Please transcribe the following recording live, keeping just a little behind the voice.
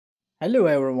Hello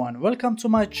everyone, welcome to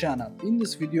my channel. In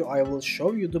this video I will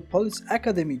show you the Police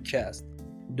Academy cast.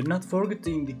 Do not forget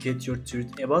to indicate your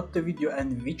truth about the video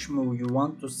and which movie you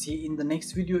want to see in the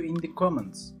next video in the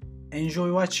comments.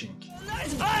 Enjoy watching.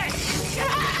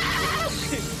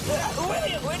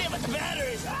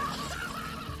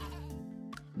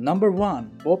 Number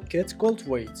 1. Bobcat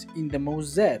Goldthwait in the movie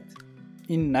Z.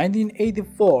 In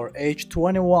 1984, age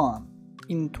 21.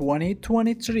 In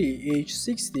 2023, age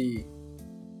 60.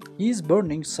 He is born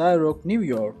in Cyrock, New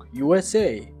York,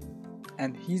 USA,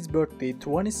 and his birthday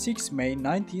 26 May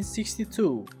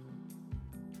 1962.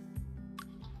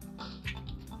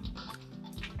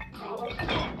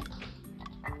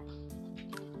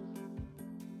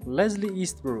 Leslie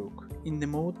Eastbrook in the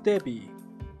movie Debbie.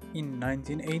 In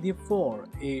 1984,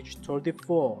 age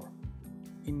 34.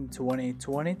 In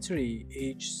 2023,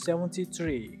 age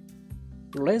 73.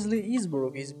 Leslie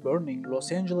Eastbrook is born in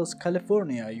Los Angeles,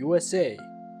 California, USA,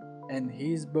 and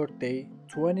his birthday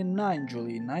 29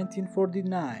 July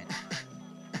 1949.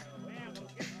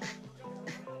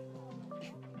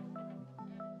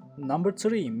 Number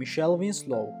 3. Michelle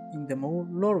Winslow in the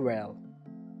movie Lorwell.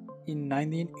 In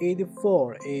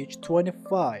 1984, age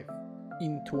 25.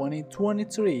 In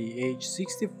 2023, age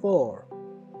 64.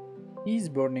 He is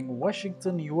born in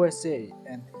Washington, USA,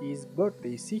 and his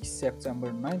birthday 6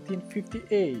 September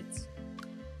 1958.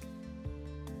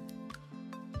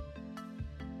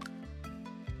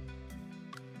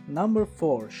 Number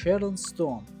 4. Sharon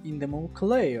Stone in the movie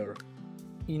Claire.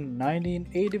 In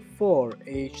 1984,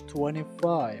 age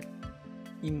 25.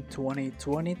 In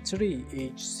 2023,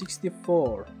 age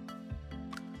 64.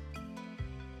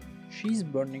 She's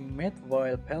born in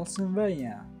Mattville,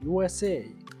 Pennsylvania, USA,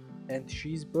 and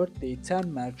she's birthday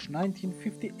 10 March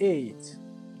 1958.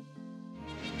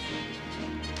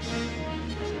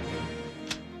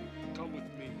 Come with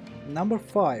me. Number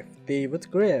 5.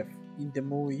 David Graff in the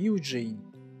movie Eugene.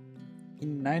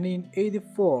 In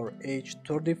 1984, age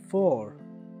 34.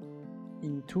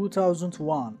 In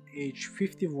 2001, age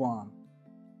 51.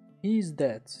 He is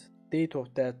dead, date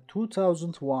of death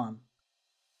 2001,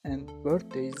 and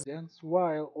birthday is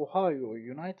Zanesville, Ohio,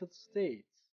 United States.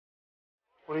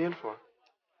 What are you in for?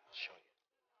 Show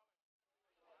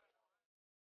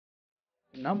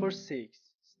you. Number 6.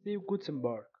 Steve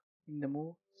Guttenberg in the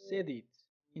movie Said It.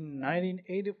 In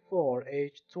 1984,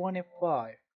 age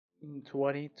 25. In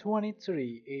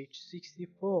 2023, age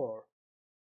 64.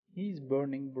 He is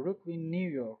born in Brooklyn, New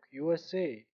York,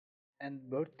 USA, and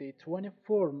birthday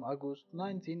 24 August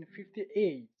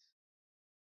 1958.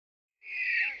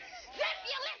 Zip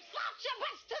your lips, slouch your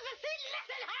butts to the sea,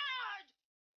 listen hard!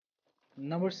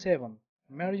 Number 7.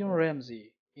 Marion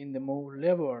Ramsey in the movie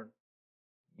Laverne.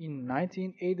 In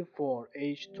 1984,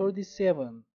 age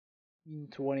 37. In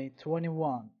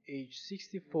 2021, age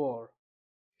 64.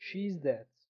 She is dead,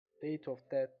 date of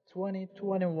death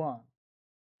 2021,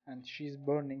 and she is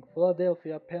born in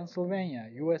Philadelphia, Pennsylvania,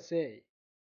 USA.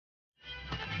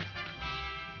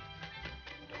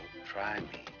 Don't try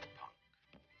me,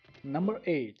 punk. Number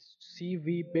 8.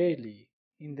 C.V. Bailey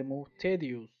in the movie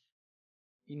Thaddeus.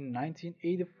 In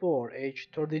 1984, age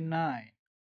 39.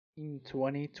 In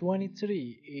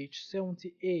 2023, age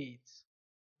 78.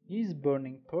 He is born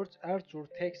in Port Arthur,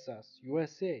 Texas,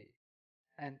 USA,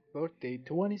 and birthday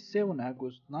 27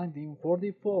 August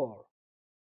 1944.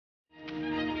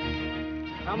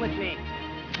 Come with me.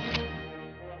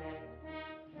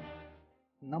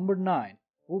 Number 9.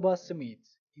 Bubba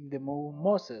Smith in the movie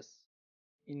Moses.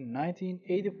 In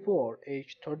 1984,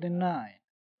 age 39.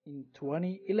 In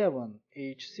 2011,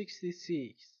 age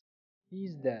 66. He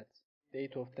is dead,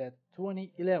 date of death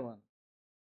 2011.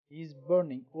 He is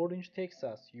born in Orange,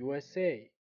 Texas, USA.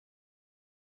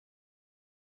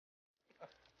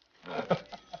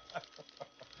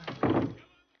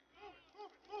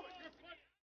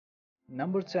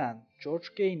 Number 10.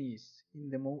 George Gaines in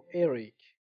the movie Eric.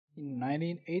 In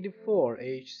 1984,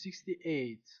 age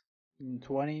 68. In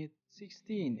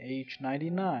 2016, age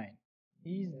 99.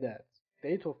 He is dead,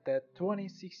 date of death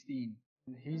 2016,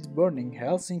 and he is born in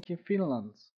Helsinki,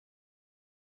 Finland.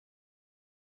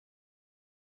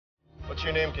 What's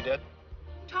your name, cadet?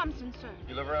 Thompson, sir.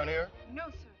 You live around here? No,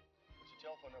 sir. What's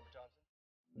your telephone number,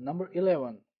 Thompson? Number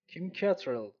 11. Kim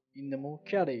Cattrall in the movie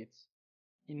Cadet.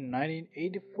 In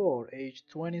 1984, age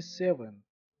 27.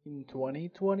 In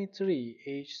 2023,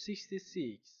 age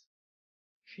 66.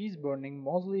 She is born in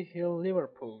Mosley Hill,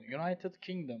 Liverpool, United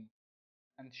Kingdom,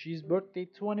 and she is birthday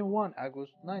 21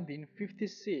 August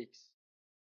 1956.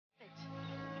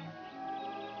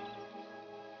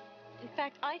 In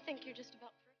fact, I think you're just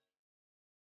about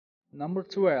free. Number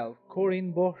 12.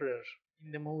 Corinne Bohrer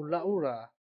in the movie Laura.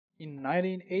 In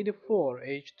 1984,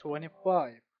 age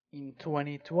 25. In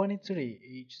 2023,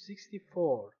 age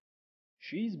 64.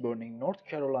 She is born in North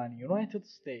Carolina, United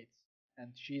States,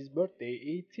 and she is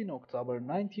birthday 18 October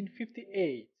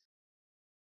 1958.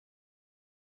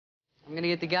 I'm gonna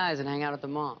get the guys and hang out at the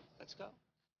mall. Let's go.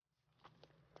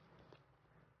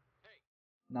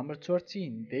 Number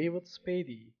 13, David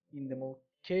Spady in the movie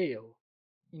Kale.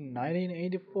 In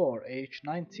 1984, age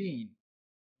 19.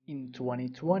 In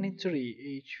 2023,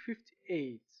 age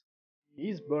 58. He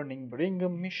is born in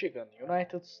Brigham, Michigan,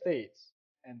 United States,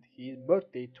 and his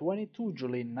birthday 22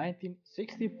 July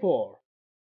 1964.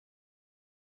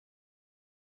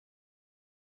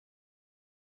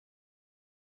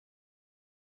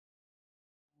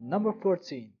 Number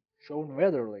 14, Sean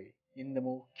Weatherly in the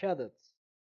movie Cadets.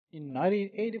 In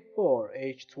 1984,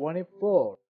 age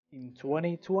 24. In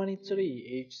 2023,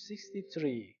 age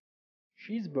 63.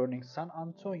 She is born in San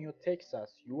Antonio,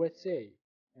 Texas, USA,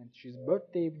 and she's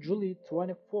birthday July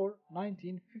 24,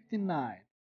 1959.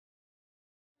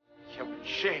 You're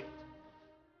ashamed.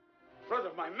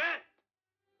 Brother, my man!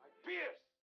 My peers!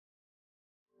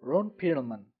 Ron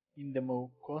Perlman in the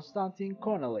movie Constantine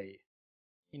Connelly.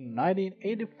 In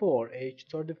 1984, age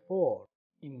 34.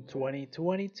 In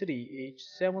 2023, age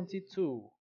 72.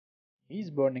 He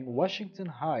is born in Washington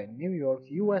High, New York,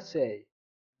 USA,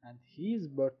 and his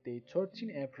birthday 13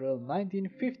 April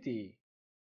 1950.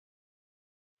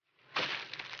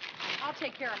 I'll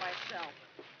take care of myself.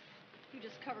 You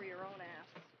just cover your own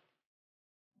ass.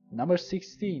 Number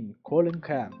 16, Colin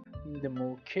Camp in the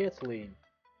movie Kathleen.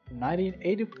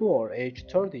 1984, age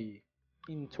 30.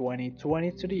 In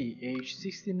 2023, age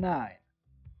 69.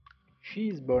 She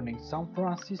is born in San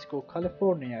Francisco,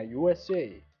 California,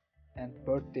 USA, and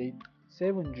birthday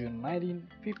 7 June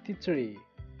 1953.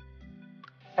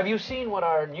 Have you seen what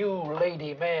our new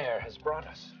lady mayor has brought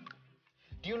us?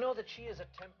 Do you know that she is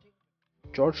attempting?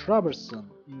 George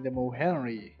Robertson in the movie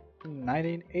Henry. In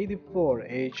 1984,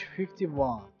 age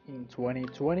 51. In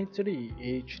 2023,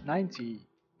 age 90.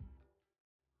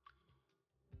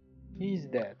 He is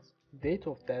dead. Date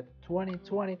of death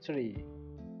 2023.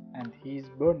 And he is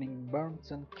born in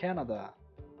Burnston, Canada.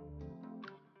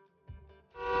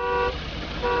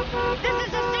 This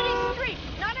is a city street,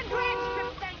 not a drag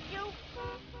strip, thank you.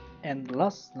 And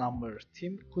last number,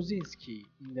 Tim Kuzinski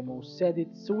in the movie Said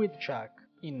It Sweet Chuck.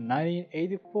 In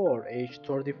 1984, age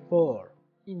 34.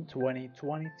 In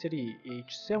 2023,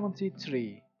 age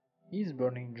 73. He is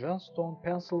born in Johnstown,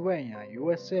 Pennsylvania,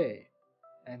 USA,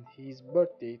 and his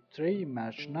birthday 3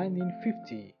 March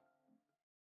 1950.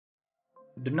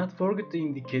 Do not forget to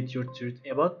indicate your truth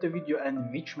about the video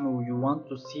and which movie you want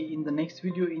to see in the next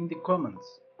video in the comments.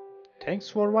 Thanks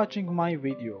for watching my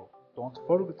video. Don't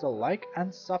forget to like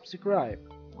and subscribe.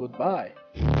 Goodbye.